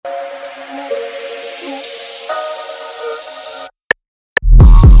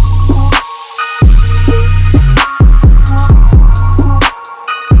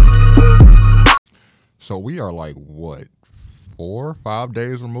are like what 4 or 5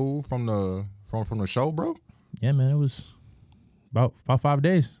 days removed from the show, bro. Yeah, man, it was about 5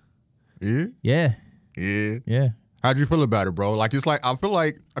 days. Yeah. Yeah. How'd you feel about it, bro? Like, it's like, I feel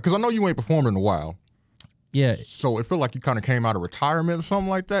like, because I know you ain't performed in a while. Yeah. So it felt like you kind of came out of retirement or something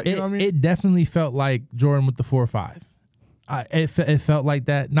like that. You know what I mean? It definitely felt like Jordan with the 4 or 5. It felt like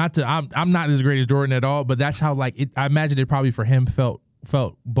that. I'm not as great as Jordan at all, but that's how like it. I imagine it probably for him felt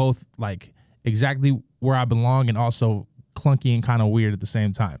both like exactly where I belong and also clunky and kind of weird at the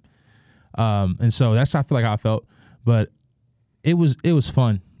same time. And so that's I feel like how I felt, but it was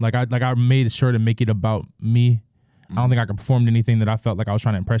fun. Like I made sure to make it about me. I don't think I performed anything that I felt like I was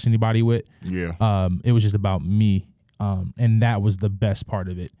trying to impress anybody with. Yeah. It was just about me. And that was the best part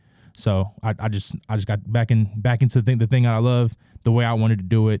of it. So I just got back into the thing that I love, the way I wanted to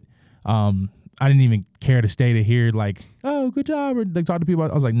do it. I didn't even care to stay to hear like, oh, good job, or like talk to people. I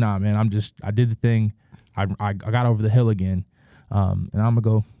was like, nah, man, I did the thing. I got over the hill again. And I'm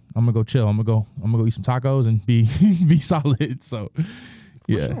gonna go chill. I'm gonna go eat some tacos and be solid. So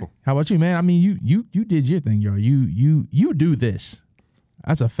yeah. Sure. How about you, man? I mean, you did your thing, yo. You do this.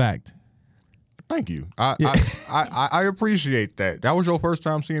 That's a fact. Thank you. I appreciate that. That was your first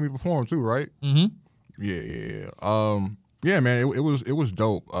time seeing me perform too, right? Mm-hmm. Yeah. Yeah, man. It was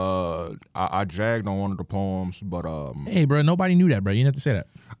dope. I jagged on one of the poems, but Hey, bro, nobody knew that, bro. You didn't have to say that.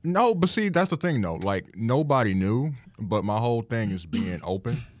 No, but see, that's the thing though. Like nobody knew, but my whole thing is being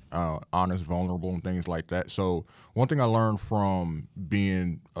open, honest, vulnerable, and things like that. So one thing I learned from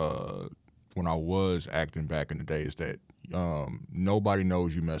being when I was acting back in the day is that nobody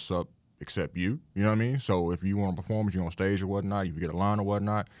knows you mess up except you. You know what I mean? So if you want to perform, if you're on stage or whatnot, if you get a line or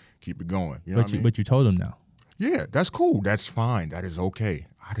whatnot, keep it going. You know what I mean? But you told him now. Yeah, that's cool. That's fine. That is okay.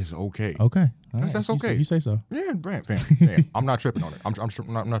 That is okay. Okay. That's okay. You say so. Yeah, fam. I'm not tripping on it. I'm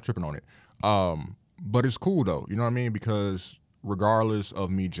not tripping on it. But it's cool though. You know what I mean? Because regardless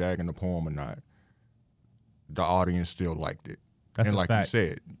of me jagging the poem or not, the audience still liked it. That's and a like fact. you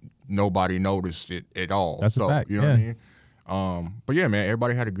said, nobody noticed it at all. That's a fact. You know what I mean? But yeah, man,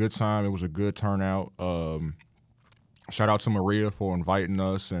 everybody had a good time. It was a good turnout. Shout out to Maria for inviting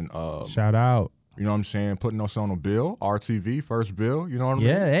us and Shout out. you know what I'm saying, putting us on a bill, RTV, first bill, you know what I mean?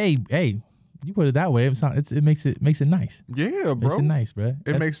 Yeah, hey, you put it that way. It makes it nice. Yeah, bro. Makes it nice, bro.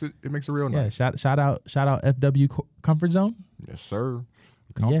 It makes it real nice. Yeah, shout out FW Comfort Zone. Yes, sir.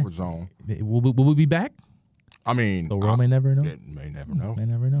 Comfort zone. Will we be back? I mean, The world may never know. It may never know. May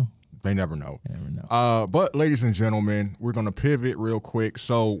never know. They never know. Never know. But ladies and gentlemen, we're gonna pivot real quick.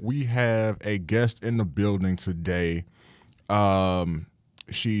 So we have a guest in the building today.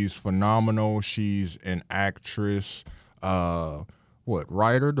 She's phenomenal. She's an actress.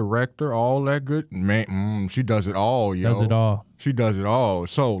 Writer, director, all that good. Man, she does it all, yo. Does it all. She does it all.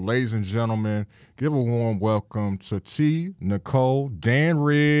 So, ladies and gentlemen, give a warm welcome to Nicole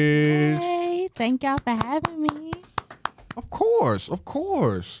Danridge. Hey, thank y'all for having me. Of course.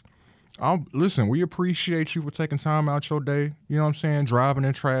 Listen, we appreciate you for taking time out your day. You know what I'm saying? Driving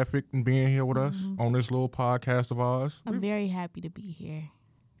in traffic and being here with us on this little podcast of ours. I'm very happy to be here.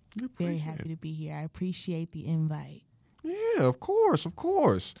 Very happy to be here. I appreciate the invite. Yeah, of course.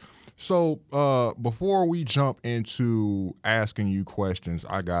 So before we jump into asking you questions,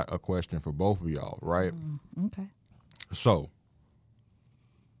 I got a question for both of y'all, right? Okay. So,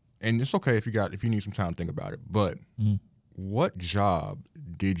 and it's okay if you need some time to think about it, but what job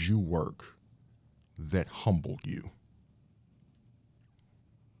did you work that humbled you?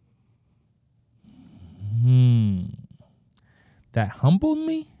 That humbled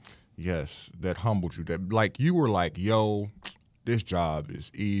me? Yes, that humbled you. That like you were like, yo, this job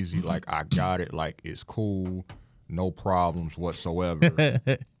is easy. Like I got it. Like it's cool. No problems whatsoever.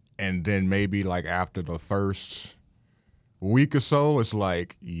 And then maybe like after the first week or so, it's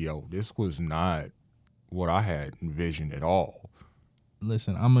like, yo, this was not what I had envisioned at all.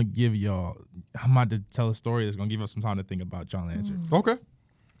 Listen, I'm about to tell a story that's going to give us some time to think about y'all answer. Okay.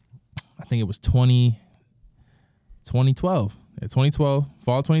 I think it was 2012. Yeah, 2012,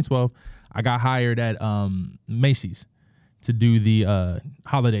 fall 2012. I got hired at Macy's to do the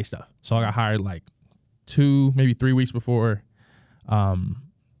holiday stuff. So I got hired like 2, maybe 3 weeks before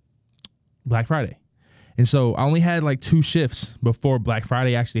Black Friday. And so I only had like 2 shifts before Black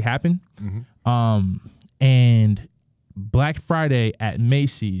Friday actually happened. And Black Friday at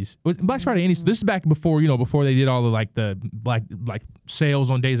Macy's, Black Friday, this is back before, before they did all the like the black sales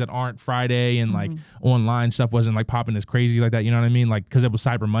on days that aren't Friday and like online stuff wasn't like popping as crazy like that. You know what I mean? Like, cause it was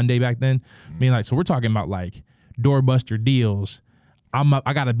Cyber Monday back then. I mean, like, so we're talking about like doorbuster deals.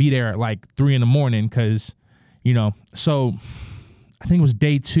 I gotta be there at like 3 a.m. cause, so I think it was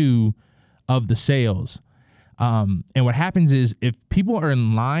day 2 of the sales. And what happens is if people are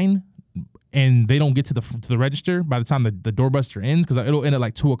in line and they don't get to the register by the time the doorbuster ends, because it'll end at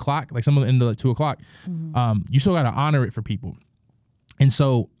like 2:00, like some of them end at like 2:00. You still got to honor it for people. And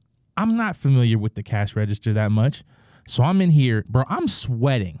so I'm not familiar with the cash register that much. So I'm in here, bro, I'm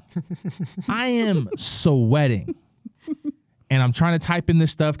sweating. I am sweating. And I'm trying to type in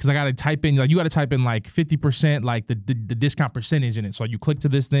this stuff because I got to type in, like, you got to type in like 50%, like the discount percentage in it. So you click to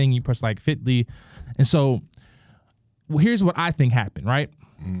this thing, you press like 50. And so here's what I think happened, right?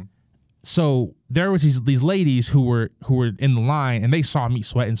 So there was these ladies who were in the line and they saw me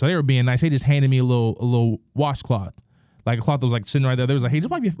sweating. So they were being nice. They just handed me a little washcloth. Like a cloth that was like sitting right there. They was like, hey,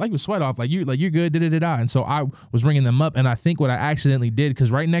 just wipe your sweat off. Like you're good, da-da-da-da. And so I was ringing them up, and I think what I accidentally did, because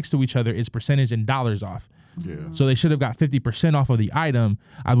right next to each other is percentage and dollars off. Yeah. So they should have got 50% off of the item.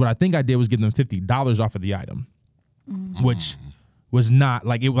 What I think I did was give them $50 off of the item, which was not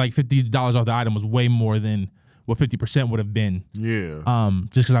like $50 off the item was way more than what 50% would have been. Yeah.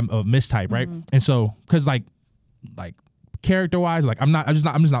 Just because I'm a mistype, right? And so because like character wise, like I'm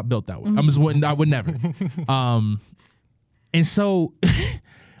just not built that way. I would never. And so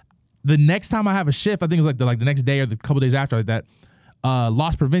the next time I have a shift, I think it's like the next day or the couple days after, like that,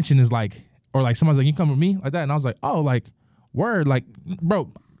 loss prevention is like, or like someone's like, you come with me like that. And I was like, oh, like word, like,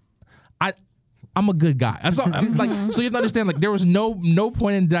 bro, I'm a good guy. That's all. I'm like, so you have to understand, like there was no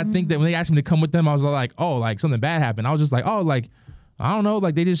point in that I think that when they asked me to come with them, I was like, oh, like something bad happened. I was just like, oh, like, I don't know.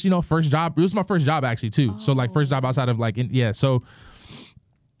 Like they just, first job. It was my first job actually too. So like first job outside of like, so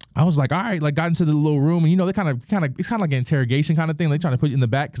I was like, all right, like got into the little room, and they kind of it's kind of like an interrogation kind of thing. They trying to put you in the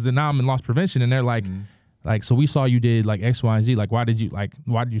back because then now I'm in loss prevention, and they're like, so we saw you did like X, Y, and Z. Like why did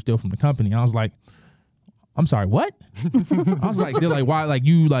you steal from the company? And I was like, I'm sorry, what? I was like, they're like, why? Like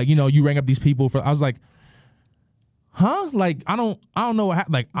you you rang up these people for. I was like, huh? Like I don't know what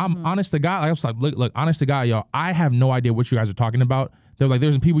happened. Like I'm honest to God. Like, I was like, look, honest to God, y'all, I have no idea what you guys are talking about. They're like,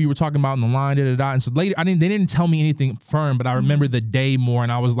 there's some people you were talking about in the line, da-da-da. And so later, they didn't tell me anything firm, but I remember the day more,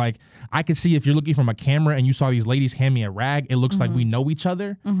 and I was like, I could see if you're looking from a camera and you saw these ladies hand me a rag, it looks like we know each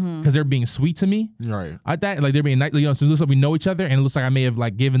other because they're being sweet to me. Right. Like that, like they're being nice, so it looks like we know each other, and it looks like I may have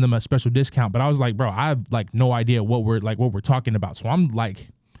like given them a special discount. But I was like, bro, I have like no idea what we're talking about. So I'm like,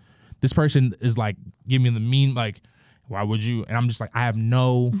 this person is like giving me the mean, like, why would you? And I'm just like, I have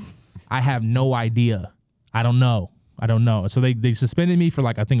no idea. I don't know. So they suspended me for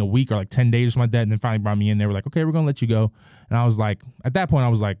like, I think a week or like 10 days or something like that. And then finally brought me in. They were like, okay, we're going to let you go. And I was like, at that point I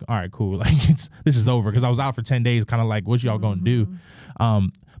was like, all right, cool. Like this is over. Cause I was out for 10 days, kind of like, what y'all going to do?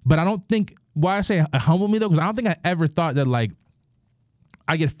 But I don't think, why I say humble me though, cause I don't think I ever thought that like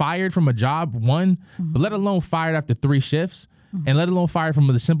I get fired from a job, but let alone fired after 3 shifts, and let alone fired from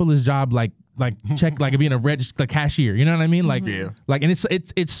the simplest job, like check, like being a cashier, you know what I mean? Like, like, and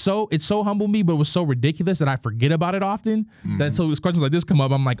it's so humble me, but it was so ridiculous that I forget about it often. That until questions like this come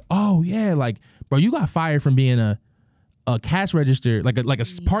up, I'm like, oh yeah, like, bro, you got fired from being a cash register, like a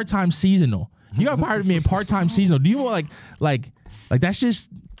part-time seasonal. You got fired from being part-time seasonal. Do you want like that's just,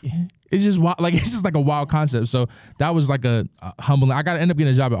 it's just wild, like it's just like a wild concept. So that was like a humbling. I got to end up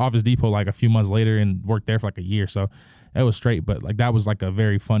getting a job at Office Depot like a few months later and worked there for like a year. So it was straight, but like that was like a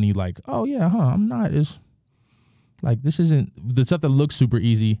very funny, like, oh yeah, I'm not as like, this isn't the stuff that looks super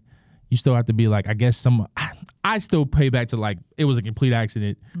easy. You still have to be like, I guess I still pay back to like, it was a complete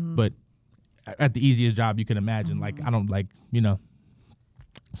accident, but at the easiest job you can imagine. Like, I don't like,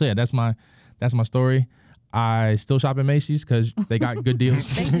 so yeah, that's my story. I still shop at Macy's because they got good deals.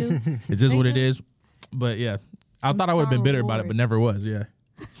 They do. It's just what it is. But yeah, I thought I would have been bitter about it, but never was. Yeah.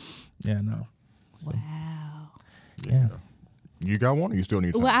 Yeah, no. So. Wow. Yeah. You got one or you still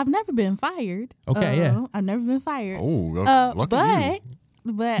need some? Well, I've never been fired. Okay, yeah. I've never been fired. Oh, lucky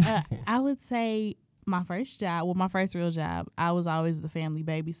you. But I would say my first real job, I was always the family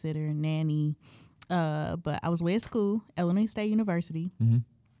babysitter, nanny. But I was way at school, Illinois State University.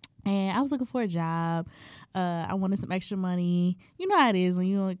 And I was looking for a job. I wanted some extra money. You know how it is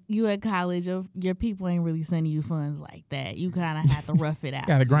when you at college, your people ain't really sending you funds like that. You kind of have to rough it out.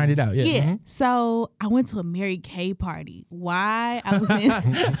 Gotta grind it out, yeah. Yeah. So I went to a Mary Kay party. Why I was like,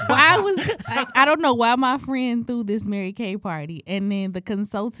 I don't know why my friend threw this Mary Kay party. And then the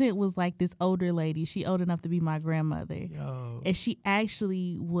consultant was like this older lady. She old enough to be my grandmother. Yo. And she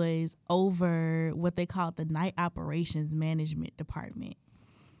actually was over what they called the night operations management department.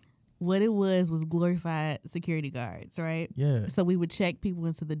 What it was glorified security guards, right? Yeah. So we would check people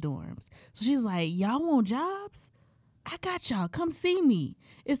into the dorms. So she's like, y'all want jobs? I got y'all. Come see me.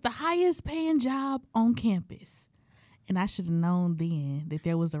 It's the highest paying job on campus. And I should have known then that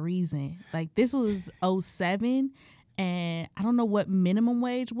there was a reason. Like, this was 2007, And I don't know what minimum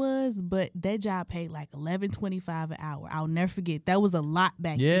wage was, but that job paid like $11.25 an hour. I'll never forget. That was a lot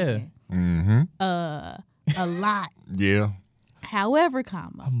back then. Mm-hmm. A lot. Yeah. However,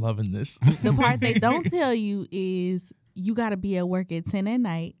 I'm loving this. the part they don't tell you is you got to be at work at 10 at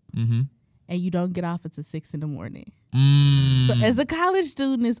night, Mm-hmm. and you don't get off until 6 in the morning. Mm. So as a college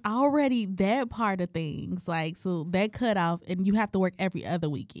student, it's already that part of things. Like, so that cut off, and you have to work every other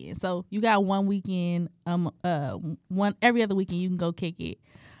weekend. So you got one weekend, every other weekend you can go kick it,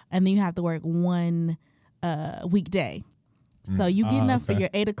 and then you have to work one weekday. So you getting up for your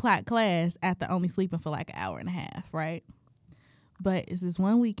 8 o'clock class after only sleeping for like an hour and a half, right? But it's this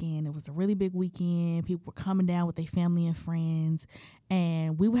one weekend. It was a really big weekend. People were coming down with their family and friends,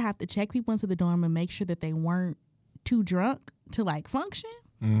 and we would have to check people into the dorm and make sure that they weren't too drunk to like function.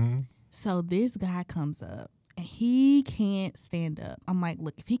 Mm-hmm. So this guy comes up and he can't stand up. I'm like,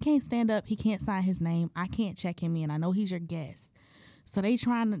 look, if he can't stand up, he can't sign his name. I can't check him in. I know he's your guest. So they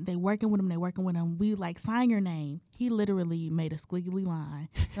working with him. We like, sign your name. He literally made a squiggly line.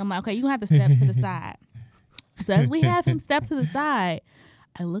 And I'm like, okay, you gonna have to step to the side. So as we have him step to the side,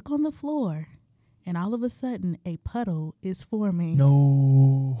 I look on the floor, and all of a sudden a puddle is forming.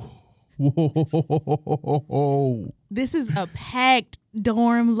 No. Whoa. This is a packed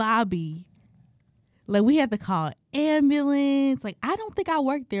dorm lobby. Like, we had to call ambulance. Like, I don't think I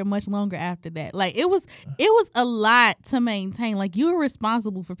worked there much longer after that. Like, it was a lot to maintain. Like, you were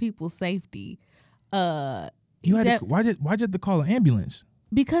responsible for people's safety. Why did you have to call an ambulance?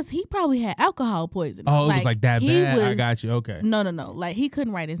 Because he probably had alcohol poisoning. Oh, it was like that bad. I got you. Okay. No. Like, he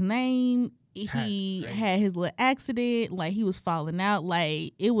couldn't write his name. He had his little accident. Like, he was falling out.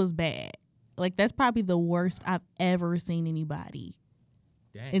 Like, it was bad. Like, that's probably the worst I've ever seen anybody.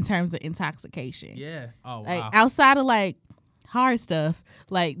 Dang. In terms of intoxication. Yeah. Oh, like, wow. outside of like hard stuff,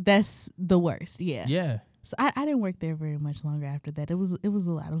 like that's the worst. Yeah. Yeah. So I didn't work there very much longer after that. It was a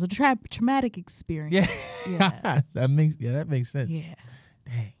lot. It was a traumatic experience. Yeah. that makes sense. Yeah.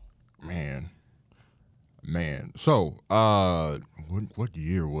 Dang. Man. So, what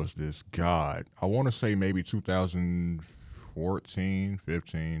year was this? God, I want to say maybe 2014,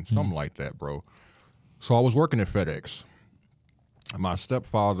 15, something like that, bro. So I was working at FedEx. My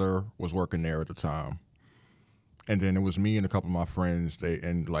stepfather was working there at the time. And then it was me and a couple of my friends.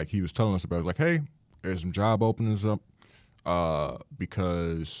 He was telling us about it. Like, hey, there's some job openings up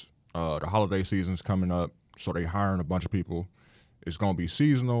because the holiday season's coming up. So they hiring a bunch of people. It's going to be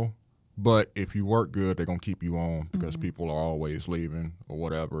seasonal. But if you work good, they're going to keep you on because people are always leaving or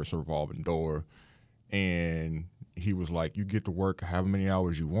whatever. It's a revolving door. And he was like, you get to work however many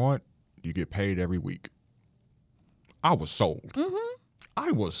hours you want. You get paid every week. I was sold. Mm-hmm.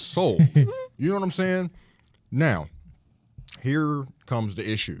 I was sold. You know what I'm saying? Now, here comes the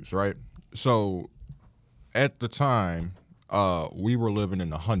issues, right? So, at the time, we were living in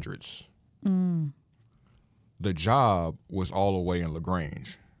the hundreds. Mm. The job was all the way in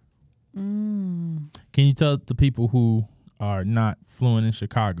LaGrange. Mm. Can you tell the people who are not fluent in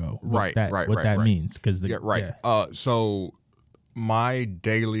Chicago what that means? Because So, my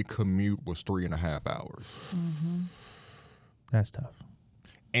daily commute was 3.5 hours. Mm-hmm. That's tough.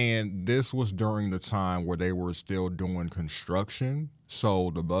 And this was during the time where they were still doing construction.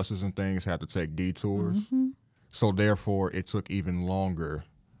 So the buses and things had to take detours. Mm-hmm. So therefore, it took even longer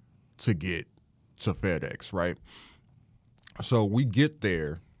to get to FedEx, right? So we get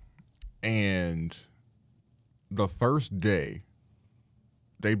there, and the first day,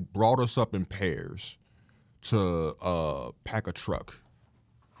 they brought us up in pairs to pack a truck.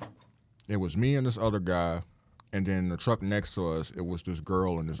 It was me and this other guy. And then the truck next to us, it was this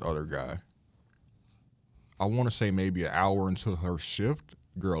girl and this other guy. I want to say maybe an hour into her shift,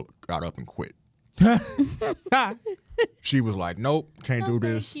 girl got up and quit. She was like, nope, can't do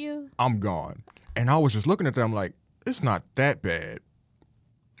this. Thank you. I'm gone. And I was just looking at them like, it's not that bad.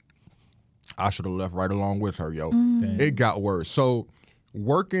 I should have left right along with her, yo. Dang. It got worse. So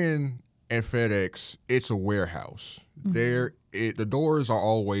working at FedEx, it's a warehouse. The doors are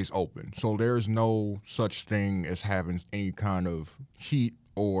always open, so there's no such thing as having any kind of heat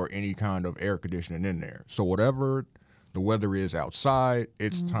or any kind of air conditioning in there. So whatever the weather is outside,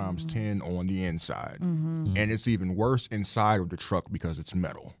 it's times 10 on the inside. And it's even worse inside of the truck because it's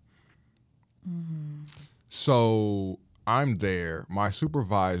metal. So I'm there. My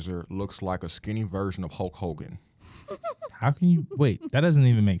supervisor looks like a skinny version of Hulk Hogan. How can you wait? That doesn't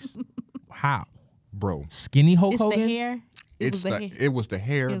even make how? Bro. Skinny Hulk It's Hogan? the hair. It was the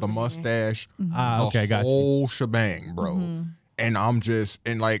hair. The mustache, Okay, got the you. whole shebang, bro. And I'm just,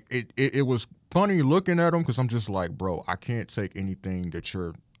 and like, it was funny looking at him because I'm just like, bro, I can't take anything that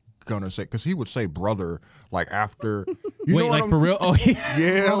you're gonna say, because he would say brother like after. You Wait, know what like I'm, for real? Oh, yeah.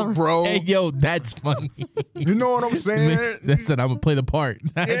 Yeah, bro. Hey, yo, that's funny. You know what I'm saying? That's it. I'm gonna play the part.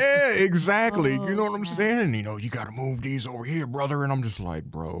 Yeah, exactly. You know what I'm God. saying? You know, you got to move these over here, brother. And I'm just like,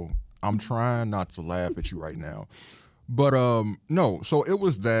 bro, I'm trying not to laugh at you right now. But no, so it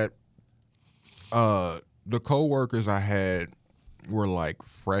was that the coworkers I had were like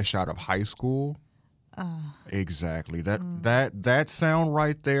fresh out of high school. Exactly. That sound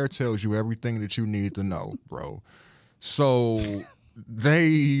right there tells you everything that you need to know, bro. So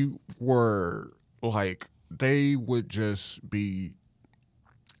they were like, they would just be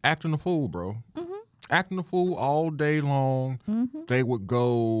acting a fool, bro. Acting a fool all day long. They would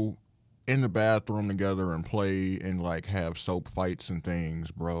go in the bathroom together and play and like have soap fights and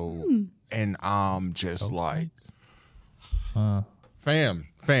things, bro. And I'm just like, fam.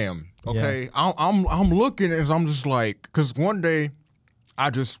 Okay, I'm looking as I'm just like, because one day I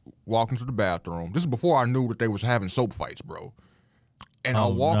just walked into the bathroom. This is before I knew that they was having soap fights, bro. And I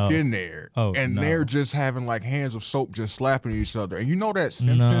walked in there, and they're just having like hands of soap just slapping each other. And you know that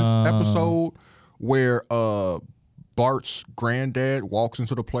Simpsons episode where Bart's granddad walks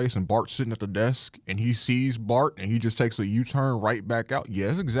into the place and Bart's sitting at the desk and he sees Bart and he just takes a U-turn right back out? Yeah,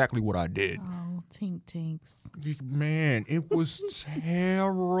 that's exactly what I did. Oh, tink tinks. Man, it was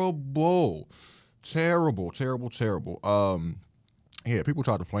terrible. Terrible. Yeah, people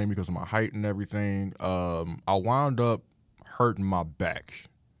tried to flame me because of my height and everything. I wound up hurting my back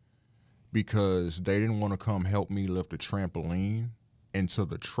because they didn't want to come help me lift a trampoline into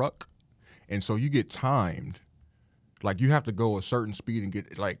the truck. And so you get timed. Like you have to go a certain speed and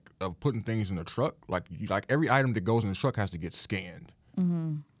get like of putting things in the truck. Like every item that goes in the truck has to get scanned.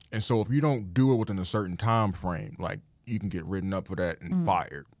 And so if you don't do it within a certain time frame, like you can get written up for that and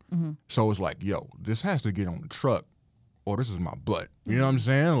fired. So it's like, yo, this has to get on the truck or this is my butt. You know what I'm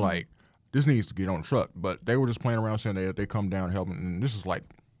saying? Like this needs to get on the truck. But they were just playing around saying they come down and help. And this is like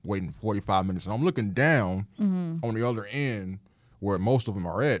waiting 45 minutes. And I'm looking down on the other end where most of them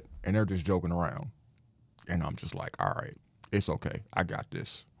are at and they're just joking around. And I'm just like, all right, it's okay. I got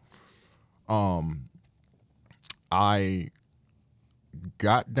this. I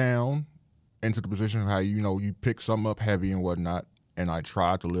got down into the position of how, you know, you pick something up heavy and whatnot, and I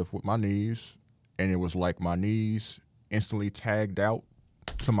tried to lift with my knees, and it was like my knees instantly tagged out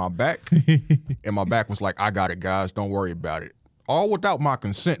to my back, and my back was like, I got it, guys, don't worry about it. All without my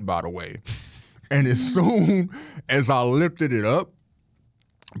consent, by the way. And as soon as I lifted it up,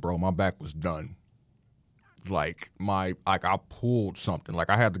 bro, my back was done. Like I pulled something. Like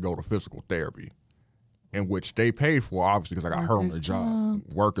I had to go to physical therapy, in which they paid for, obviously, because I got hurt on the job,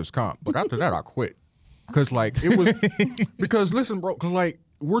 workers' comp. But after that, I quit, because like it was because listen, bro, because like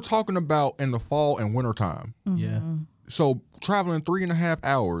we're talking about in the fall and winter time. Yeah. So traveling 3.5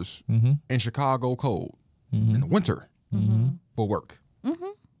 hours in Chicago cold in the winter for work.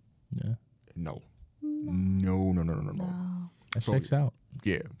 Yeah. No. That So- checks out.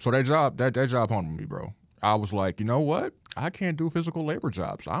 Yeah. So that job haunted me, bro. I was like, you know what? I can't do physical labor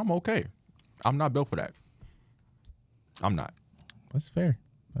jobs. I'm okay. I'm not built for that. I'm not. That's fair.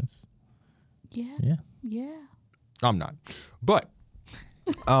 That's Yeah. I'm not. But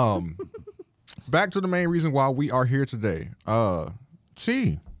back to the main reason why we are here today.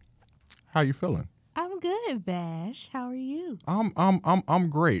 T, how you feeling? I'm good, Vash. How are you? I'm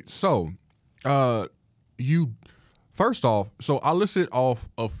great. So, you first off, so I listed off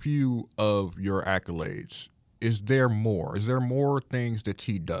a few of your accolades. Is there more? Is there more things that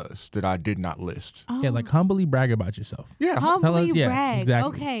T does that I did not list? yeah, like humbly brag about yourself. Yeah. Humbly yeah, brag.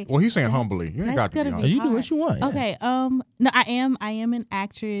 exactly. Okay. Well, he's saying humbly. You ain't That's got to be gonna Oh, humble. you do hard. what you want. Yeah. Okay. No, I am an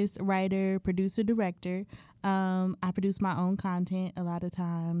actress, writer, producer, director. I produce my own content a lot of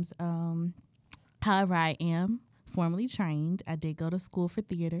times. However, I am formally trained. I did go to school for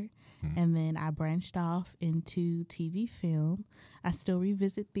theater, and then I branched off into TV film. I still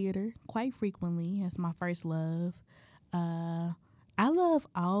revisit theater quite frequently as my first love. I love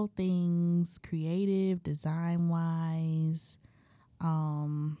all things creative, design wise.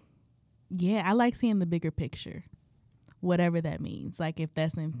 Yeah, I like seeing the bigger picture, whatever that means. Like if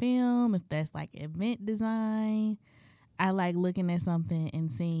that's in film, if that's like event design, I like looking at something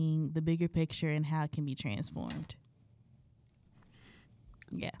and seeing the bigger picture and how it can be transformed.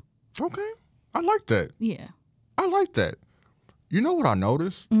 Yeah. Okay. I like that. Yeah. I like that. You know what I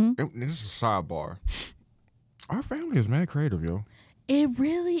noticed? Mhm. This is a sidebar. Our family is mad creative, yo. It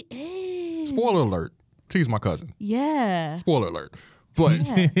really is. Spoiler alert. T's my cousin. Yeah. Spoiler alert. But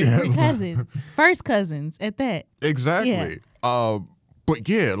Yeah. We're cousins. First cousins at that. exactly. But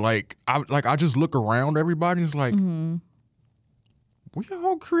yeah, like I just look around everybody and it's like, we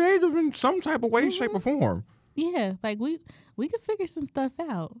all creative in some type of way, shape, or form. Yeah, like we could figure some stuff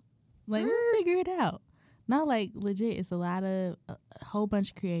out. Like we'll figure it out. Not like legit. It's a whole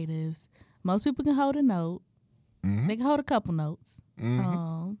bunch of creatives. Most people can hold a note. Mm-hmm. They can hold a couple notes.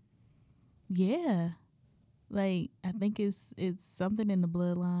 Mm-hmm. Yeah. Like I think it's something in the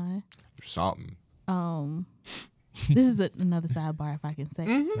bloodline. Something. This is another sidebar, if I can say.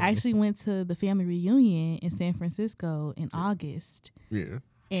 Mm-hmm. I actually went to the family reunion in San Francisco in August. Yeah.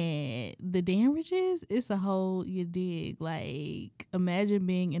 And the Danridges, it's a whole, you dig. Like, imagine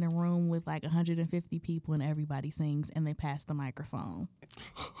being in a room with like 150 people and everybody sings and they pass the microphone.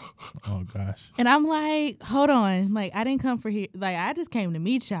 Oh, gosh. And I'm like, hold on. Like, I didn't come for here. Like, I just came to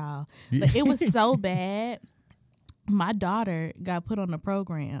meet y'all. Like, it was so bad. My daughter got put on the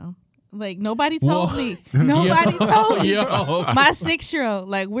program. Like, nobody told me. Nobody told me. My 6-year-old,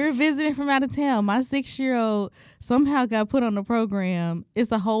 like, we're visiting from out of town. My 6-year-old somehow got put on the program.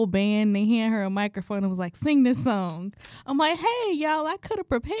 It's a whole band. They hand her a microphone and was like, sing this song. I'm like, hey, y'all, I could have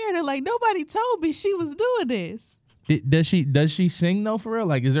prepared her. Like, nobody told me she was doing this. Does she sing, though, for real?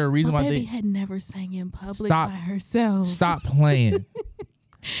 Like, is there a reason why baby had never sang in public by herself. Stop playing.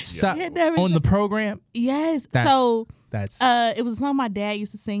 Stop on the program? Yes. It was a song my dad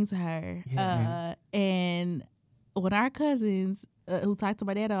used to sing to her. Yeah, and when our cousins who talked to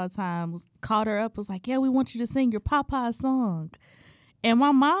my dad all the time called her up, was like, yeah, we want you to sing your Papa song. And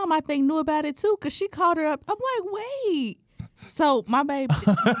my mom, I think, knew about it too, because she called her up. I'm like, wait. So my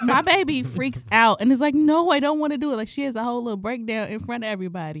baby freaks out and is like, no, I don't want to do it. Like, she has a whole little breakdown in front of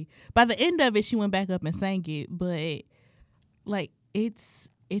everybody. By the end of it, she went back up and sang it. But like, it's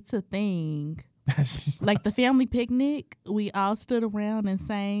a thing. Like the family picnic, we all stood around and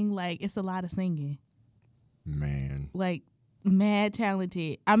sang. Like, it's a lot of singing. Man. Like, mad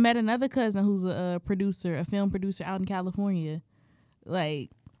talented. I met another cousin who's a film producer out in California.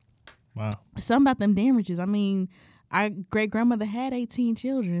 Like, wow. Something about them Danridges. I mean, our great grandmother had 18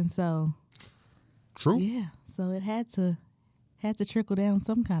 children, so true. Yeah. So it had to trickle down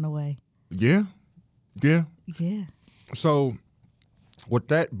some kind of way. Yeah. Yeah. Yeah. So with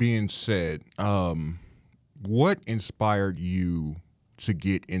that being said, what inspired you to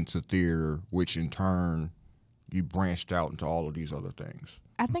get into theater, which in turn you branched out into all of these other things?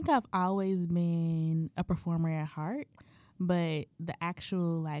 I think I've always been a performer at heart, but the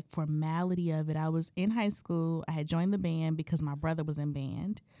actual like formality of it, I was in high school. I had joined the band because my brother was in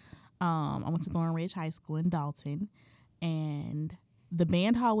band. I went to Danridge High School in Dalton, and the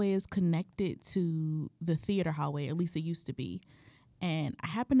band hallway is connected to the theater hallway, at least it used to be. And I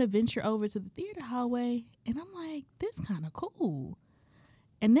happened to venture over to the theater hallway, and I'm like, this kind of cool.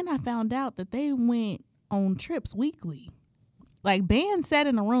 And then I found out that they went on trips weekly. Like, band sat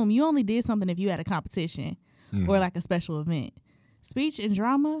in a room. You only did something if you had a competition or like a special event. Speech and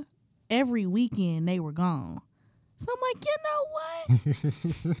drama, every weekend they were gone. So I'm like, you know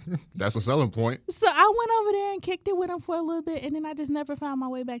what? That's a selling point. So I went over there and kicked it with them for a little bit, and then I just never found my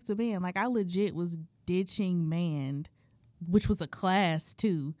way back to band. Like, I legit was ditching band, which was a class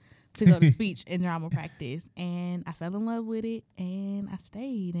too, to go to speech and drama practice. And I fell in love with it, and I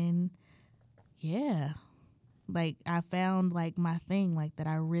stayed. And yeah, like, I found like my thing, like, that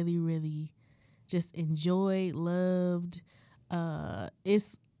I really, really just enjoyed, loved.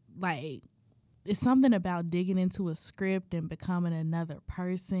 It's like, it's something about digging into a script and becoming another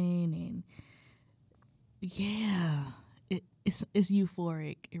person. And yeah, it's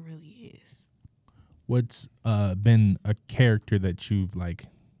euphoric. It really is. What's been a character that you've like?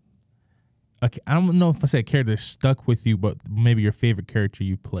 I don't know if I say a character that stuck with you, but maybe your favorite character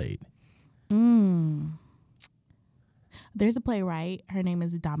you played. There's a playwright. Her name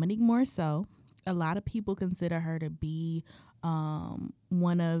is Dominique Morceau. A lot of people consider her to be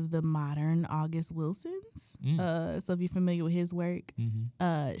one of the modern August Wilsons. So if you're familiar with his work,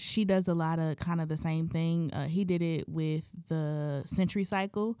 she does a lot of kind of the same thing. He did it with the Century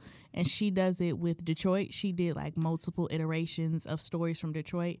Cycle, and she does it with Detroit. She did like multiple iterations of stories from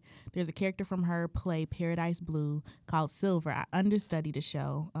Detroit. There's a character from her play Paradise Blue called Silver. I understudied the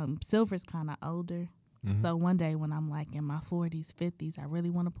show. Silver's kind of older. So one day when I'm like in my 40s, 50s, I really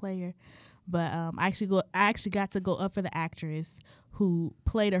want to play her. But I actually got to go up for the actress who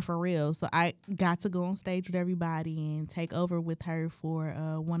played her for real. So I got to go on stage with everybody and take over with her for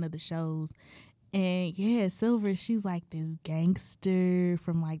one of the shows. And yeah, Silver, she's like this gangster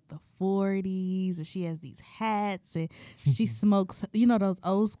from like the 40s, and she has these hats, and she smokes, you know, those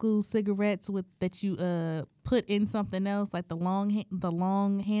old school cigarettes that you put in something else, like the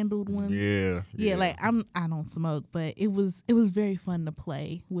long handled ones. Yeah. Like I don't smoke, but it was very fun to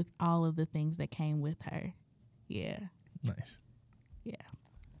play with all of the things that came with her. Yeah. Nice. Yeah.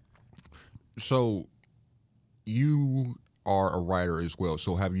 So you are a writer as well.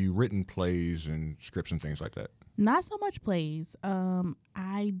 So have you written plays and scripts and things like that? Not so much plays.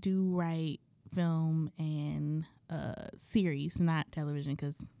 I do write film and series, not television,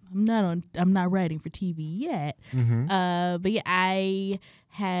 because I'm not writing for TV yet. But yeah, I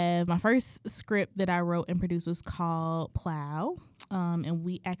have my first script that I wrote and produced was called Plow. And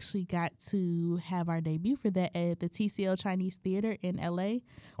we actually got to have our debut for that at the TCL Chinese Theater in LA,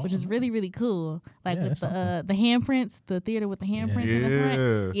 which is really, really cool. Like Yeah, with that's awesome. the handprints, the theater with the handprints in the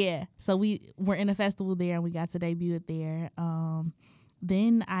front. Yeah. Yeah. So we were in a festival there and we got to debut it there.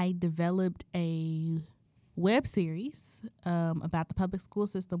 Then I developed a web series about the public school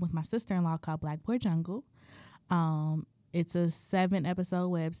system with my sister-in-law called Black Boy Jungle. It's a 7-episode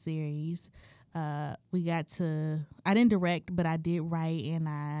web series. I didn't direct, but I did write and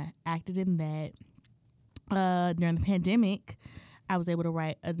I acted in that. During the pandemic, I was able to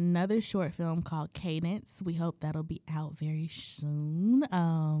write another short film called Cadence. We hope that'll be out very soon.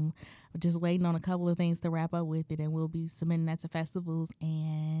 We're just waiting on a couple of things to wrap up with it, and we'll be submitting that to festivals.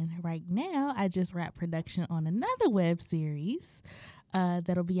 And right now, I just wrapped production on another web series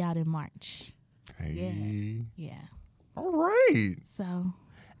that'll be out in March. Hey. Yeah. All right. So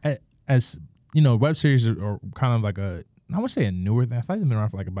As you know, web series are kind of like I would say a newer thing. I feel like they've been around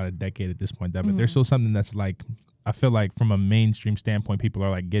for like about a decade at this point. But they're still something that's like, I feel like from a mainstream standpoint, people are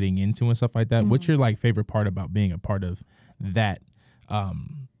like getting into and stuff like that. What's your like favorite part about being a part of that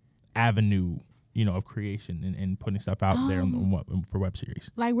avenue, you know, of creation and putting stuff out there for web series?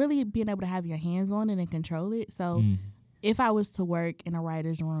 like really being able to have your hands on it and control it. So if I was to work in a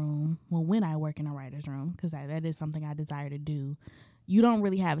writer's room, well, when I work in a writer's room, because that is something I desire to do, you don't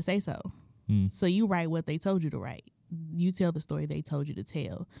really have a say-so. So you write what they told you to write. You tell the story they told you to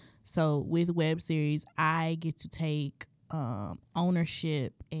tell. So with web series, I get to take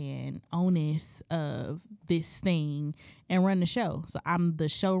ownership and onus of this thing and run the show. So I'm the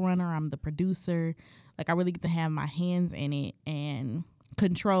showrunner, I'm the producer. Like I really get to have my hands in it and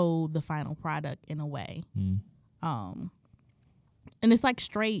control the final product in a way. And it's like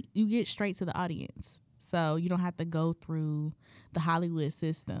you get straight to the audience. So you don't have to go through the Hollywood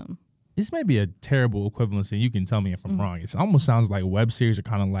system. This may be a terrible equivalency. You can tell me if I'm wrong. It almost sounds like web series are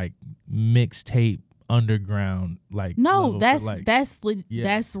kind of like mixtape underground. Like No, that's like, that's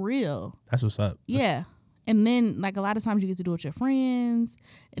real. that's what's up. Yeah. And then like a lot of times you get to do it with your friends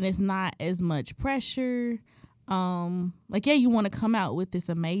and it's not as much pressure. Like yeah, you want to come out with this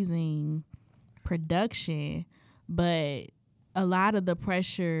amazing production, but a lot of the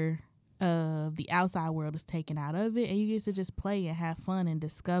pressure of the outside world is taken out of it and you get to just play and have fun and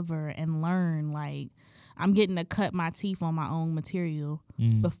discover and learn. Like I'm getting to cut my teeth on my own material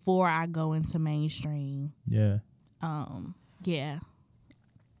before I go into mainstream. Yeah. Yeah.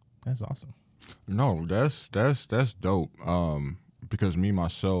 That's awesome. No, that's dope. Because me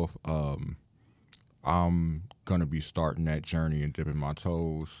myself, I'm gonna be starting that journey and dipping my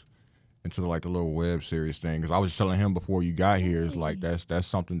toes into like the little web series thing. Because I was telling him before you got here, is like that's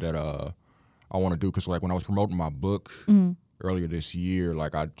something that I want to do. Because like when I was promoting my book earlier this year,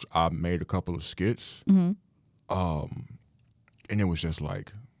 like I made a couple of skits, and it was just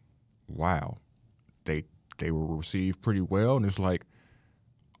like, wow, they were received pretty well, and it's like,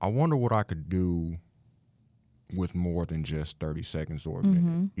 I wonder what I could do with more than just 30 seconds or a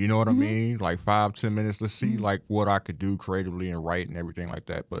minute. You know what I mean? Like 5-10 minutes. Let's see like what I could do creatively and write and everything like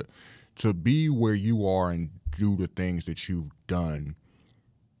that. But to be where you are and do the things that you've done,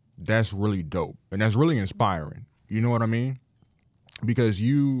 that's really dope. And that's really inspiring. You know what I mean? Because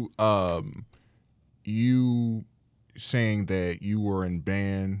you saying that you were in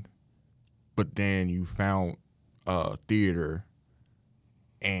band, but then you found theater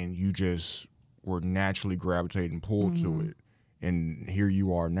and you just were naturally gravitating pulled to it. And here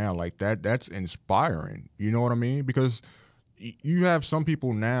you are now. Like that's inspiring. You know what I mean? Because you have some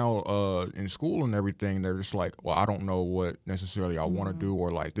people now in school and everything, they're just like, well, I don't know what necessarily I want to do, or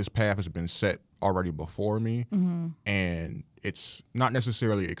like this path has been set already before me and it's not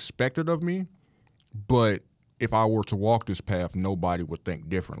necessarily expected of me, but if I were to walk this path, nobody would think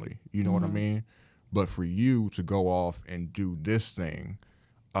differently. You know what I mean? But for you to go off and do this thing,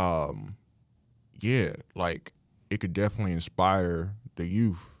 yeah, like it could definitely inspire the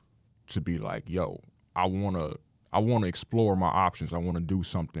youth to be like, yo, I wanna explore my options. I wanna do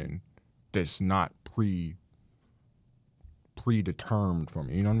something that's not predetermined for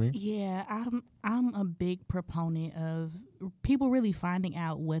me. You know what I mean? Yeah, I'm a big proponent of people really finding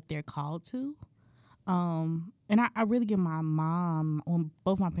out what they're called to. And I really give my mom,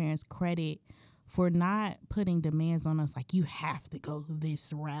 both my parents, credit for not putting demands on us like you have to go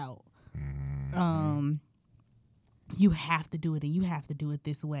this route. You have to do it and you have to do it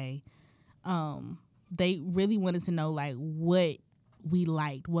this way. They really wanted to know like what we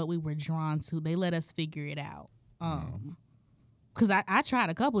liked, what we were drawn to. They let us figure it out. Because I tried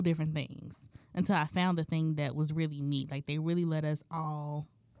a couple different things until I found the thing that was really me. Like they really let us all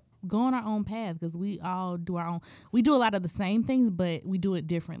go on our own path because we all do our own. We do a lot of the same things, but we do it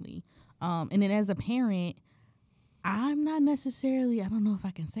differently. And then as a parent, I'm not necessarily, I don't know if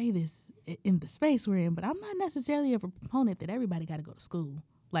I can say this in the space we're in, but I'm not necessarily a proponent that everybody got to go to school,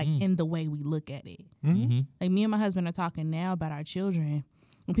 like in the way we look at it. Like me and my husband are talking now about our children.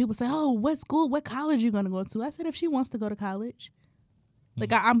 When people say, oh, what school, what college you going to go to? I said, if she wants to go to college.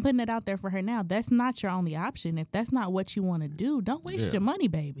 Like I'm putting it out there for her now. That's not your only option. If that's not what you want to do, don't waste your money,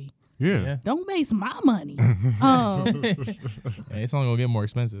 baby. Yeah. Don't waste my money. It's only gonna get more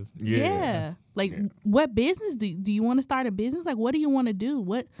expensive. Yeah. Like, what business do you want to start a business? Like, what do you want to do?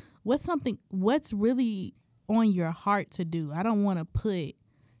 What's really on your heart to do? I don't want to put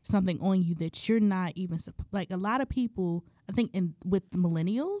something on you that you're not even like. A lot of people, I think, with the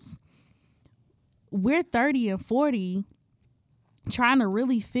millennials, we're 30 and 40. Trying to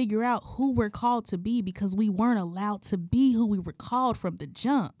really figure out who we're called to be because we weren't allowed to be who we were called from the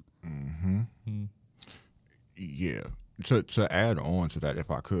jump. Yeah. To add on to that,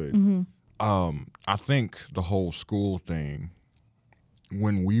 if I could, I think the whole school thing,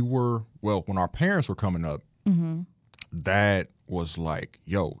 when our parents were coming up, that was like,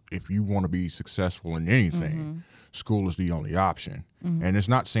 yo, if you want to be successful in anything, school is the only option. And it's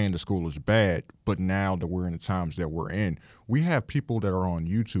not saying the school is bad, but now that we're in the times that we're in, we have people that are on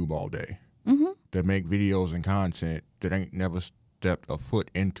YouTube all day that make videos and content that ain't never stepped a foot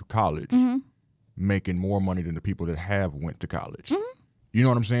into college, making more money than the people that have went to college. You know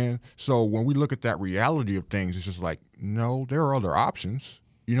what I'm saying? So when we look at that reality of things, it's just like, no, there are other options.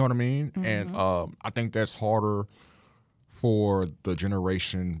 You know what I mean? And I think that's harder for the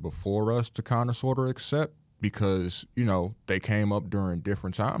generation before us to kind of sort of accept because, you know, they came up during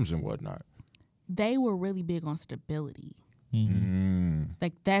different times and whatnot. They were really big on stability.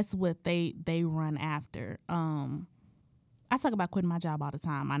 Like that's what they run after. I talk about quitting my job all the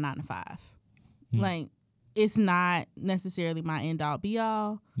time, my 9 to 5. Like it's not necessarily my end all be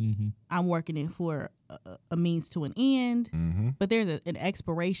all. I'm working it for a means to an end, but there's an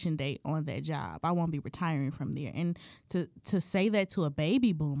expiration date on that job. I won't be retiring from there. And to say that to a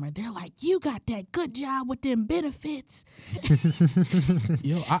baby boomer, they're like, you got that good job with them benefits.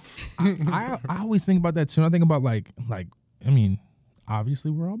 Yo, I always think about that too. I think about like I mean, obviously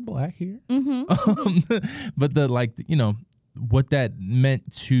we're all black here, but the what that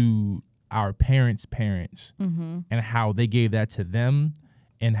meant to our parents' parents and how they gave that to them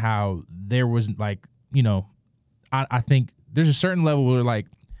and how there was like, I think there's a certain level where like,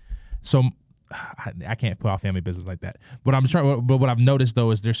 so I can't put off family business like that. But what I've noticed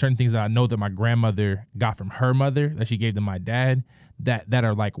though is there's certain things that I know that my grandmother got from her mother that she gave to my dad that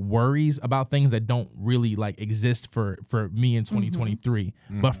are like worries about things that don't really like exist for me in 2023,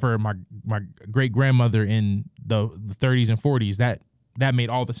 but for my great grandmother in the 30s and 40s that made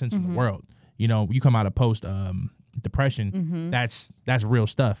all the sense in the world. You come out of post depression, that's real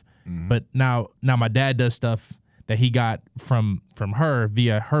stuff. But now my dad does stuff that he got from her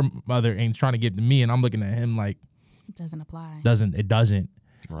via her mother and trying to give to me, and I'm looking at him like it doesn't apply. It doesn't.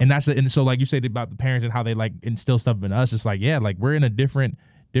 Right. And so like you said about the parents and how they like instill stuff in us, it's like, yeah, like we're in a different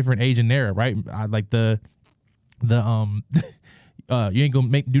age and era, right? I like the you ain't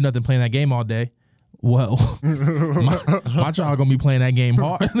gonna do nothing playing that game all day. Well, my child gonna be playing that game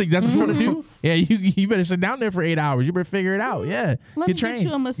hard. Like that's what you want to do. Yeah, you better sit down there for 8 hours. You better figure it out. Yeah, let me get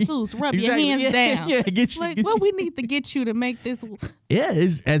you a masseuse. Rub your hands down. Yeah, get you. Like what we need to get you to make this. Yeah,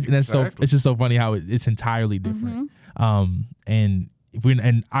 it's just so funny how it's entirely different. And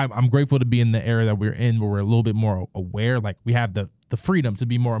I'm grateful to be in the era that we're in, where we're a little bit more aware. Like we have the freedom to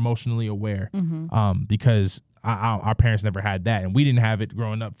be more emotionally aware. Because our parents never had that, and we didn't have it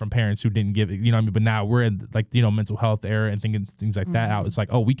growing up from parents who didn't give it, what I mean? But now we're in like, mental health era and thinking things like that out. It's like,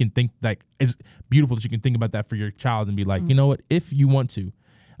 oh, we can think, like, it's beautiful that you can think about that for your child and be like, you know what, if you want to,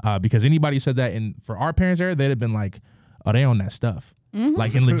 because anybody who said that for our parents' era, they'd have been like, oh, they own that stuff.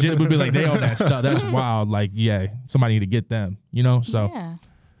 Like, and legit would be like, they own that stuff. That's wild. Like, yeah, somebody need to get them, so.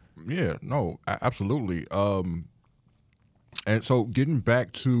 Yeah, no, absolutely. And so getting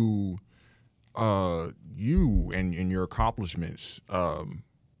back to, you and your accomplishments,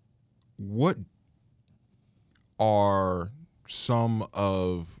 what are some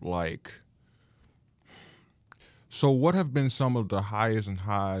of like So, what have been some of the highest and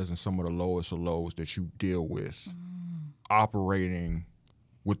highs and some of the lowest of lows that you deal with operating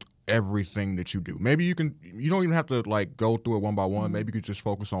with everything that you do? Maybe you don't even have to like go through it one by one. Maybe you could just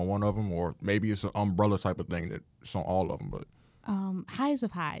focus on one of them, or maybe it's an umbrella type of thing that's on all of them. But highs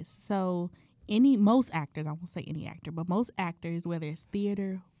of highs. So most actors, I won't say any actor, but most actors, whether it's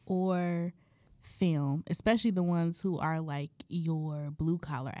theater or film, especially the ones who are like your blue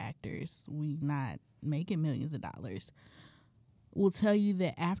collar actors, we not making millions of dollars, will tell you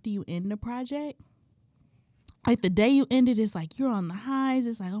that after you end the project, like the day you end it, it's like you're on the highs.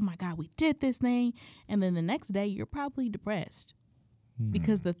 It's like, oh my God, we did this thing. And then the next day you're probably depressed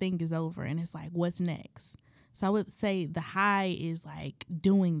because the thing is over and it's like, what's next? So I would say the high is like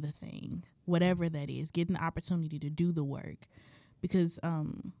doing the thing, whatever that is, getting the opportunity to do the work. Because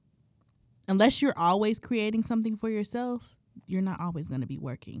unless you're always creating something for yourself, you're not always going to be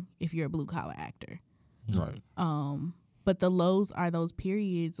working if you're a blue collar actor. right. But the lows are those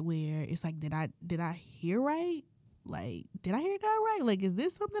periods where it's like, did I hear right? Like, did I hear God right? Like, is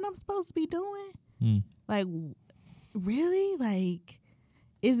this something I'm supposed to be doing? Like, really? Like,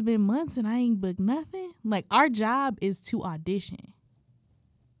 it's been months and I ain't booked nothing. Like, our job is to audition.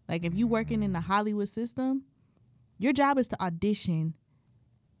 Like, if you working in the Hollywood system, your job is to audition.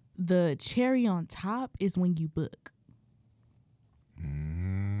 The cherry on top is when you book.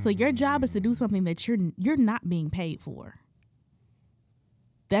 So your job is to do something that you're not being paid for.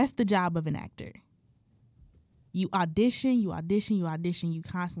 That's the job of an actor. You audition, you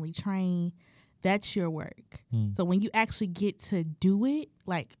constantly train. That's your work. So when you actually get to do it,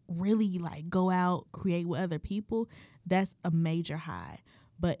 like really like go out, create with other people, that's a major high.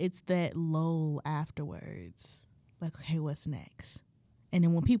 But it's that low afterwards. Like, okay, what's next? And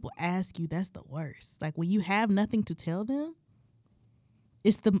then when people ask you, that's the worst. Like when you have nothing to tell them,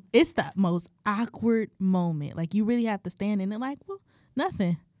 it's the most awkward moment. Like you really have to stand in it like, well,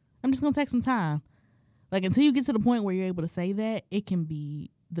 nothing. I'm just gonna take some time. Like until you get to the point where you're able to say that, it can be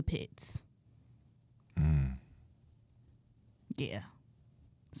the pits. Yeah.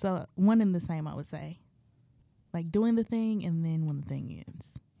 So one and the same, I would say. Like doing the thing and then when the thing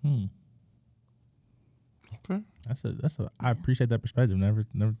ends. Okay. I appreciate that perspective. Never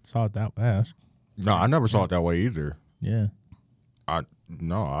saw it that way. No, I never saw it that way either. Yeah. I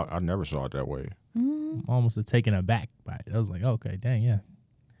never saw it that way. I'm almost taken aback by it. I was like, okay, dang, yeah.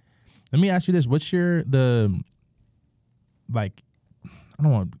 Let me ask you this. What's I don't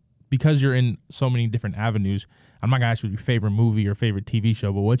want, because you're in so many different avenues, I'm not going to ask you your favorite movie or favorite TV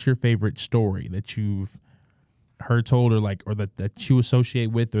show, but what's your favorite story that you've heard told or that you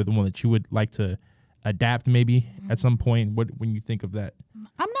associate with, or the one that you would like to adapt maybe at some point? When you think of that?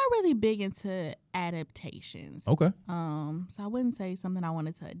 I'm not really big into adaptations. Okay. So I wouldn't say something I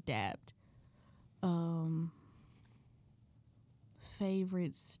wanted to adapt.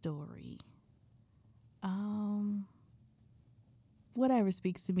 Favorite story. Whatever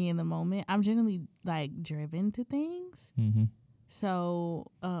speaks to me in the moment. I'm generally like driven to things. Mm-hmm.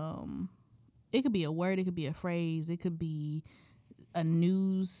 So it could be a word, it could be a phrase, it could be a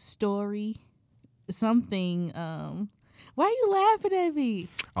news story, something. Why are you laughing at me?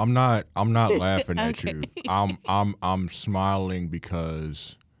 I'm not laughing at Okay. you. I'm smiling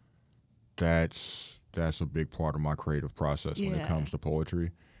because that's a big part of my creative process when it Yeah. comes to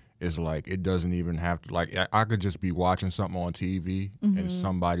poetry. It's like it doesn't even have to, like I could just be watching something on TV and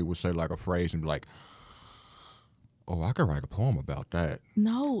somebody would say like a phrase and be like, "Oh, I could write a poem about that."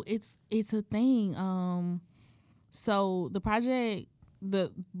 No, it's a thing. So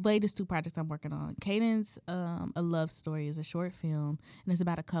the latest two projects I'm working on, Cadence, A Love Story, is a short film, and it's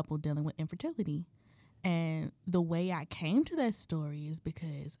about a couple dealing with infertility. And the way I came to that story is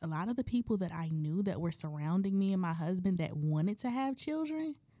because a lot of the people that I knew that were surrounding me and my husband that wanted to have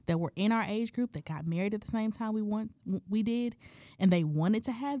children, that were in our age group, that got married at the same time we did, and they wanted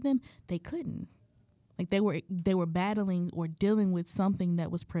to have them, they couldn't. Like they were battling or dealing with something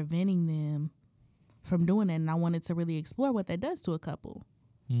that was preventing them from doing it, and I wanted to really explore what that does to a couple.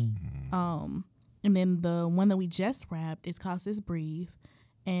 And then the one that we just wrapped is called Sis Breathe,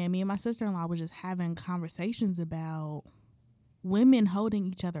 and me and my sister-in-law were just having conversations about women holding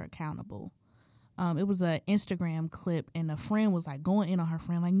each other accountable. It was an Instagram clip, and a friend was like going in on her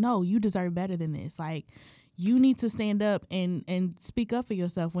friend, like, no, you deserve better than this. Like, you need to stand up and speak up for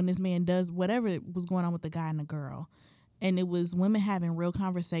yourself when this man does whatever was going on with the guy and the girl. And it was women having real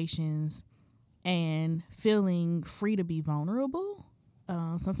conversations and feeling free to be vulnerable.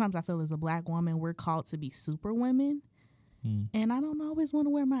 Sometimes I feel as a Black woman, we're called to be super women. And I don't always want to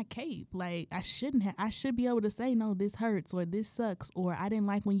wear my cape. Like, I should be able to say, no, this hurts, or this sucks, or I didn't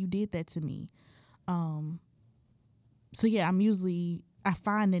like when you did that to me. So yeah, I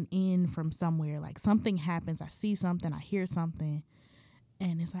find an end from somewhere. Like something happens, I see something, I hear something,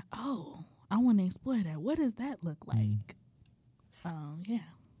 and it's like, oh, I want to explore that. What does that look like? Yeah.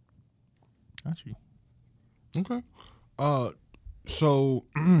 Got you. Okay. So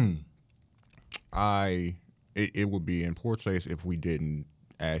it would be in poor taste if we didn't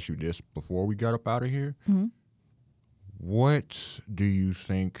ask you this before we got up out of here. Mm-hmm. What do you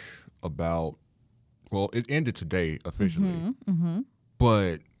think about? Well, it ended today officially,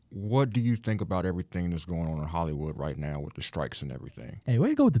 but what do you think about everything that's going on in Hollywood right now with the strikes and everything? Hey, way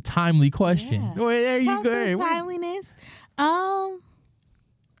to go with the timely question. Yeah. Boy, there you go. The timeliness.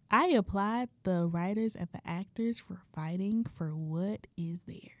 I applaud the writers and the actors for fighting for what is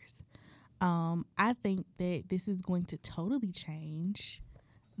theirs. I think that this is going to totally change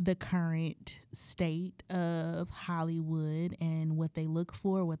the current state of Hollywood and what they look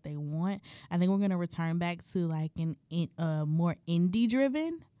for, what they want. I think we're going to return back to like a more indie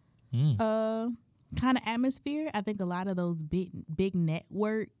driven kind of atmosphere. I think a lot of those big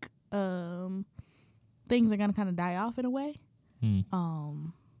network things are going to kind of die off in a way.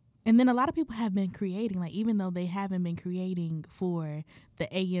 And then a lot of people have been creating, like even though they haven't been creating for the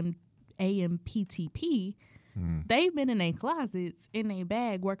AMPTP, they've been in their closets, in their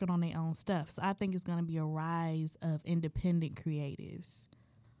bag, working on their own stuff. So I think it's going to be a rise of independent creatives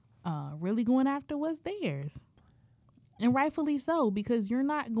really going after what's theirs. And rightfully so, because you're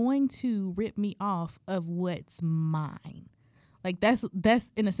not going to rip me off of what's mine. Like that's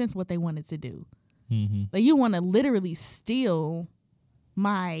in a sense what they wanted to do. Like you want to literally steal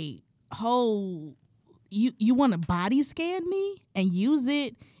my whole, you want to body scan me and use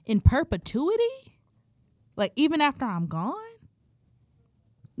it in perpetuity? Like even after I'm gone?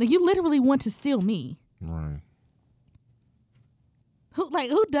 Like you literally want to steal me. Right.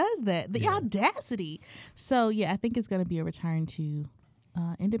 Who does that? The audacity. So yeah, I think it's going to be a return to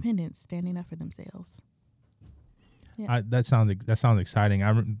independence, standing up for themselves. Yeah. That sounds exciting.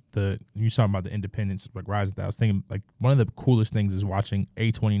 You talking about the independence, like rising. I was thinking like one of the coolest things is watching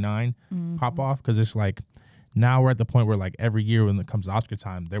A29 pop off, because it's like now we're at the point where like every year when it comes to Oscar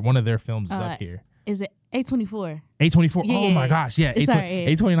time, one of their films is up here. Is it A24? A24. Yeah, oh my gosh, yeah.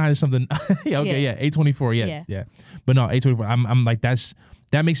 A29 is something. A24. Yes, yeah. But no, A24. I'm like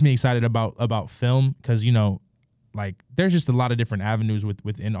that makes me excited about film, because like there's just a lot of different avenues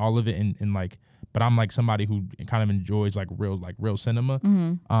within all of it, and like. But I'm like somebody who kind of enjoys like real cinema.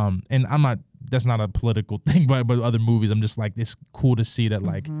 And I'm not, that's not a political thing, but other movies, I'm just like, it's cool to see that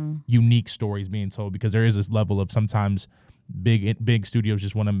like unique stories being told, because there is this level of sometimes big studios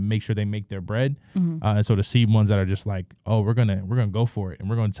just want to make sure they make their bread. And so to see ones that are just like, oh, we're gonna go for it, and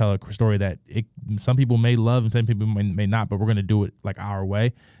we're gonna tell a story that some people may love and some people may not, but we're gonna do it like our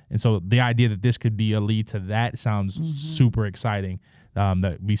way. And so the idea that this could be a lead to that sounds super exciting.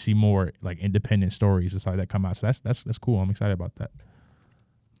 That we see more like independent stories and stuff that come out. So that's cool. I'm excited about that.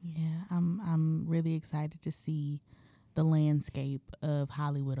 Yeah, I'm really excited to see the landscape of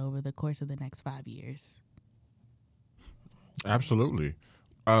Hollywood over the course of the next 5 years. Absolutely.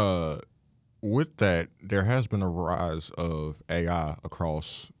 With that, there has been a rise of AI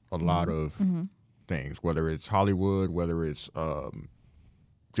across a lot of things, whether it's Hollywood, whether it's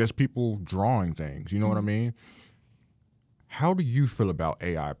just people drawing things. You know what I mean? How do you feel about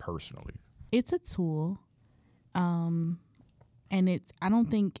AI personally? It's a tool, and I don't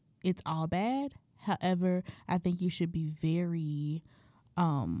think it's all bad. However, I think you should be very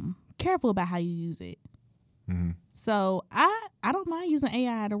careful about how you use it. So I don't mind using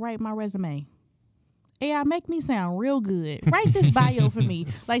AI to write my resume. AI, make me sound real good. Write this bio for me.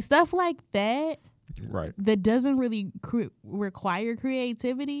 Like stuff like that. Right. That doesn't really require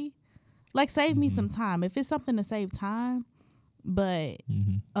creativity. Like save me some time. If it's something to save time. But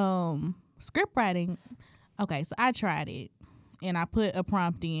script writing, okay, so I tried it and I put a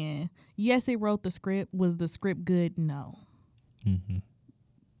prompt in. Yes, it wrote the script. Was the script good? No.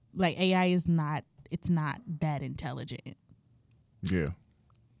 Like AI is not, it's not that intelligent. Yeah.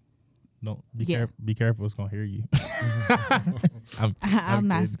 No, be careful, it's gonna hear you. I'm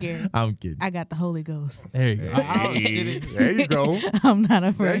not scared. I'm kidding. I got the Holy Ghost. There you go. Hey, there you go. I'm not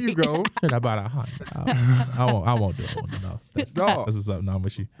afraid. There you go. Shit, about I won't do it. No, that's what's up. No, I'm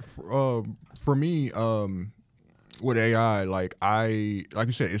with you. For me, with AI, like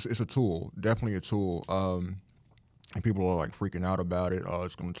you said, it's a tool, definitely a tool. And people are like freaking out about it. Oh,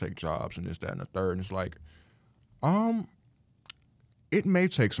 it's gonna take jobs and this, that, and the third. And it's like, it may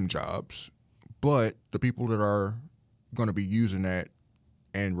take some jobs, but the people that are going to be using that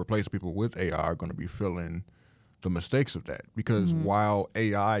and replace people with AI are going to be feeling the mistakes of that. Because while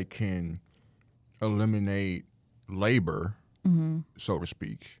AI can eliminate labor, so to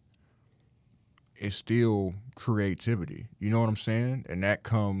speak, it's still creativity. You know what I'm saying? And that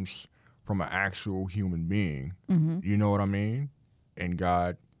comes from an actual human being. You know what I mean? And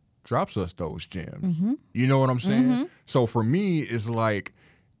God drops us those gems. You know what I'm saying? So for me, it's like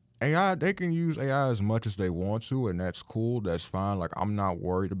AI, they can use AI as much as they want to, and that's cool. That's fine. Like, I'm not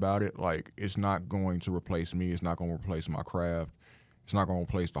worried about it. Like, it's not going to replace me. It's not going to replace my craft. It's not going to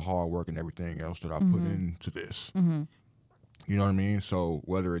replace the hard work and everything else that I put into this. You know what I mean? So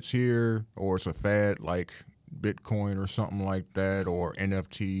whether it's here or it's a fad like Bitcoin or something like that, or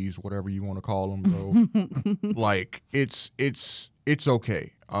NFTs, whatever you want to call them, bro, like it's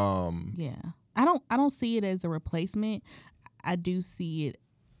okay. Yeah. I don't see it as a replacement. I do see it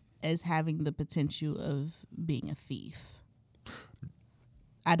as having the potential of being a thief.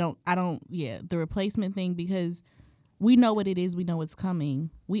 I don't the replacement thing, because we know what it is, we know what's coming.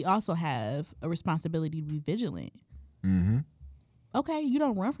 We also have a responsibility to be vigilant. Okay, you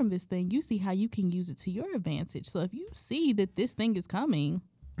don't run from this thing. You see how you can use it to your advantage. So if you see that this thing is coming,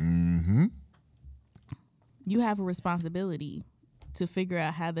 you have a responsibility to figure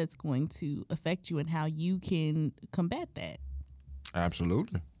out how that's going to affect you and how you can combat that.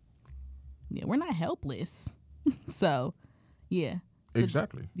 Absolutely. Yeah, we're not helpless. So, yeah. So,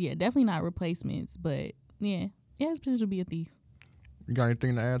 exactly. Yeah, definitely not replacements, but yeah, it has potential to be a thief. You got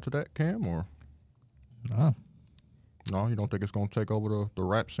anything to add to that, Cam, or? No, you don't think it's going to take over the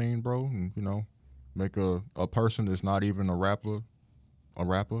rap scene, bro, and, you know, make a person that's not even a rapper a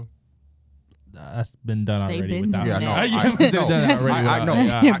rapper? That's been done already. They've been without doing that. Yeah,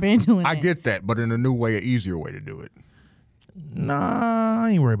 know. They've been doing I that. get that, but in a new way, an easier way to do it. Nah,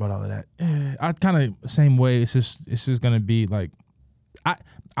 I ain't worried about all of that. I kind of same way. It's just gonna be like,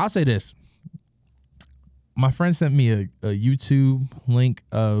 I'll say this. My friend sent me a YouTube link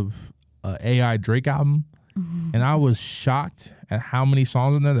of a AI Drake album, and I was shocked at how many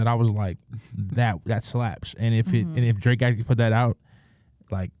songs in there that I was like, that slaps. And if Drake actually put that out,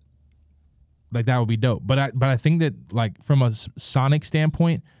 like that would be dope. But I think that, like, from a sonic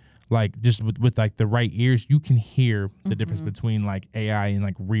standpoint, like, just with like the right ears, you can hear the difference between like AI and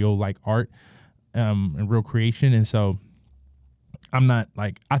like real like art, and real creation. And so I'm not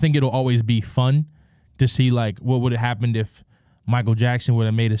like, I think it'll always be fun to see like what would have happened if Michael Jackson would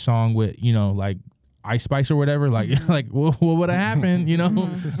have made a song with, you know, like Ice Spice or whatever. Like like what would have happened? You know,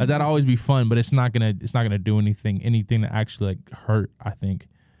 like, that'd always be fun, but it's not gonna do anything to actually like hurt. I think.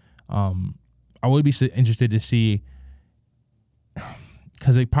 I would be interested to see,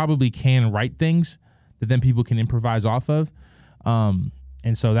 because they probably can write things that then people can improvise off of, and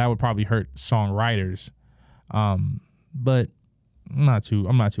so that would probably hurt songwriters. But I'm not too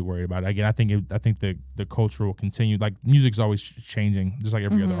worried about it. Again, I think the culture will continue. Like, music's always changing, just like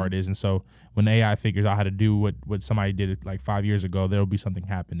every other art is. And so when AI figures out how to do what somebody did like 5 years ago, there'll be something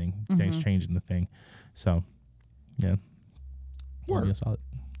happening, things changing the thing. So, yeah. Word.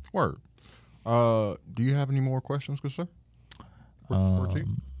 Word. Do you have any more questions, good sir?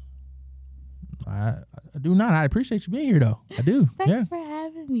 I do not. I appreciate you being here, though. I do. Thanks for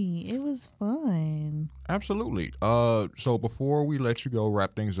having me. It was fun. Absolutely. So before we let you go,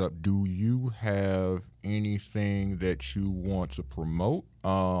 wrap things up, do you have anything that you want to promote?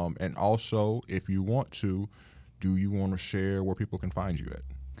 And also, if you want to, do you want to share where people can find you at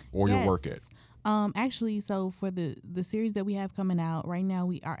or your work at? Actually, so for the series that we have coming out right now,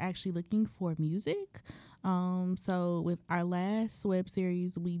 we are actually looking for music. So with our last web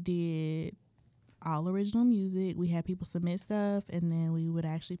series, we did all original music. We had people submit stuff, and then we would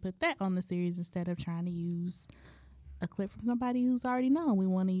actually put that on the series instead of trying to use a clip from somebody who's already known. We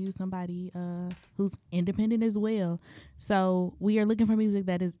want to use somebody who's independent as well. So we are looking for music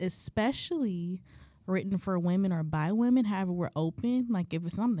that is especially written for women or by women. However, we're open. Like, if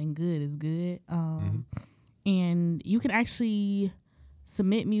it's something good, it's good. And you can actually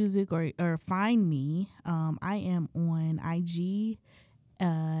submit music or find me. I am on IG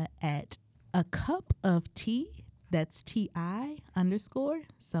at a cup of tea. That's TI _.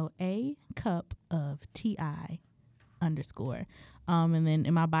 So a cup of TI _. And then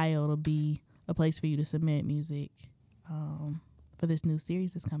in my bio, it'll be a place for you to submit music for this new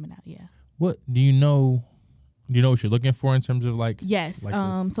series that's coming out. Yeah. What do you know? Do you know what you're looking for in terms of like? Yes. Like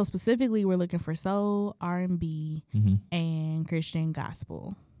so specifically, we're looking for soul, R&B, and Christian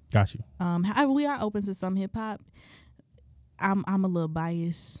gospel. Got you. However, we are open to some hip hop. I'm a little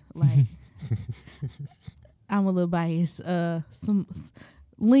biased. Like, I'm a little biased. Some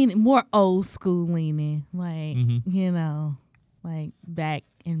leaning more old school leaning. Like, you know, like back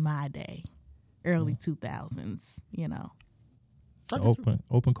in my day, early 2000s. You know.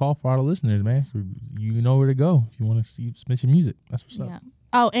 Open call for all the listeners, man. So you know where to go if you want to submit your music. That's what's up.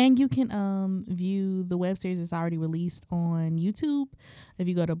 Oh, and you can view the web series that's already released on YouTube. If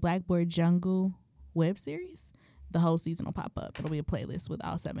you go to Blackboard Jungle web series, the whole season will pop up. It'll be a playlist with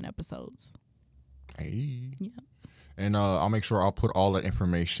all 7 episodes. Hey. Yeah. And I'll make sure I'll put all that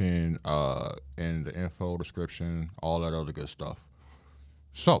information in the info description, all that other good stuff.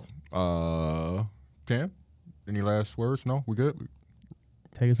 So, Cam, any last words? No, we good?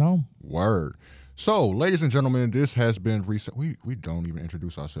 Take us home. Word. So, ladies and gentlemen, this has been reset. We don't even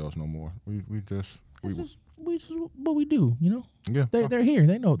introduce ourselves no more. We just what we do, you know. Yeah, they're here.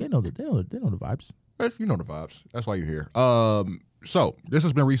 They know the vibes. You know the vibes. That's why you're here. So this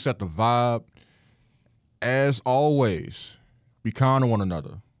has been Reset the Vibe. As always, be kind to one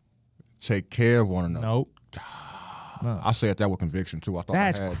another. Take care of one another. Nope. I said that with conviction too. I thought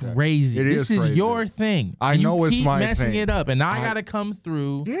that's I had crazy. That. This is crazy. your thing. I know it's keep my messing thing. it up, and now I gotta come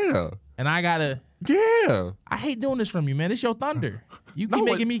through. Yeah. And I gotta. Yeah. I hate doing this from you, man. It's your thunder. You keep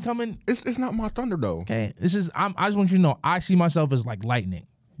making me come in. It's not my thunder though. Okay. I just want you to know I see myself as like lightning.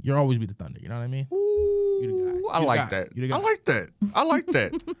 You'll always be the thunder. You know what I mean? Ooh, I like that. I like that. I like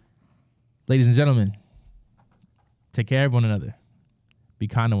that. Ladies and gentlemen, take care of one another. Be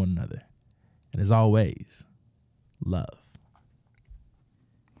kind to one another. And as always, love.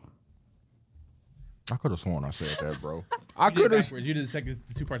 I could have sworn I said that, bro. I could have. You did the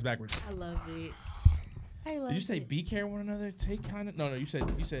 2 parts backwards. I love it. Did you say be care of one another? Take kind of. No. You said.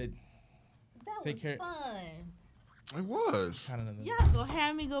 That take was care. fun. It was. Kind of. Y'all gonna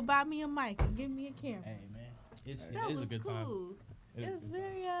have me go buy me a mic and give me a camera. Hey man, it is was a good cool. time. It was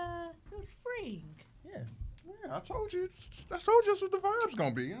very it was freeing. Yeah. Yeah, I told you. That's what the vibe's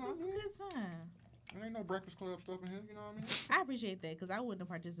gonna be. You know It what was I a mean? good time. There ain't no Breakfast Club stuff in here. You know what I mean? I appreciate that because I wouldn't have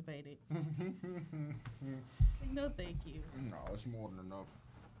participated. No, thank you. No, it's more than enough.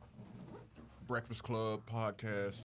 Breakfast Club podcast.